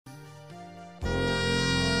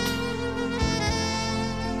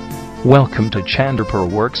Welcome to Chanderpur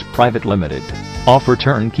Works Private Limited. Offer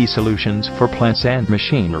turnkey solutions for plants and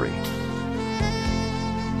machinery.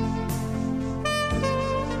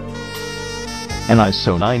 An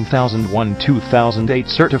ISO 9001-2008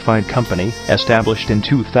 certified company, established in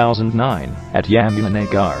 2009 at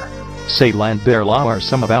Yamunanagar. Sale and Berla are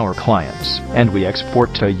some of our clients, and we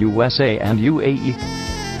export to USA and UAE.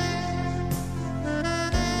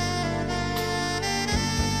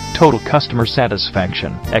 Total customer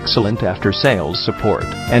satisfaction, excellent after-sales support,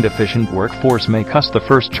 and efficient workforce make us the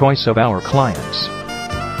first choice of our clients.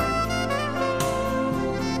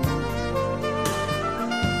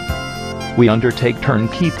 We undertake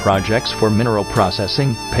turnkey projects for mineral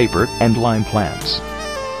processing, paper, and lime plants.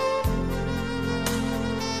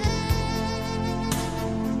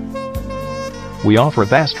 We offer a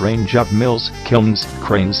vast range of mills, kilns,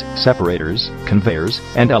 cranes, separators, conveyors,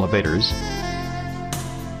 and elevators.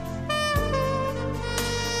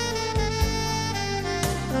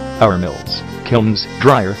 Our mills, kilns,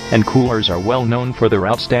 dryer, and coolers are well known for their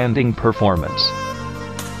outstanding performance.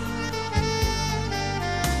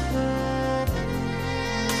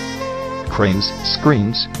 Cranes,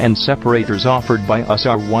 screens, and separators offered by us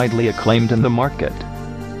are widely acclaimed in the market.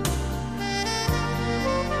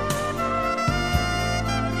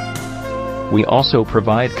 We also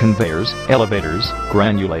provide conveyors, elevators,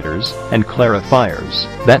 granulators, and clarifiers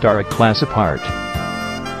that are a class apart.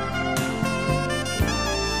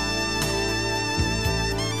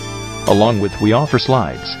 Along with we offer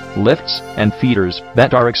slides, lifts, and feeders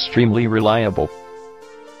that are extremely reliable.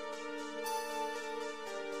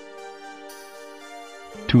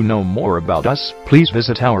 To know more about us, please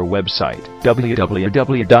visit our website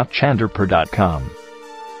www.chanderpur.com.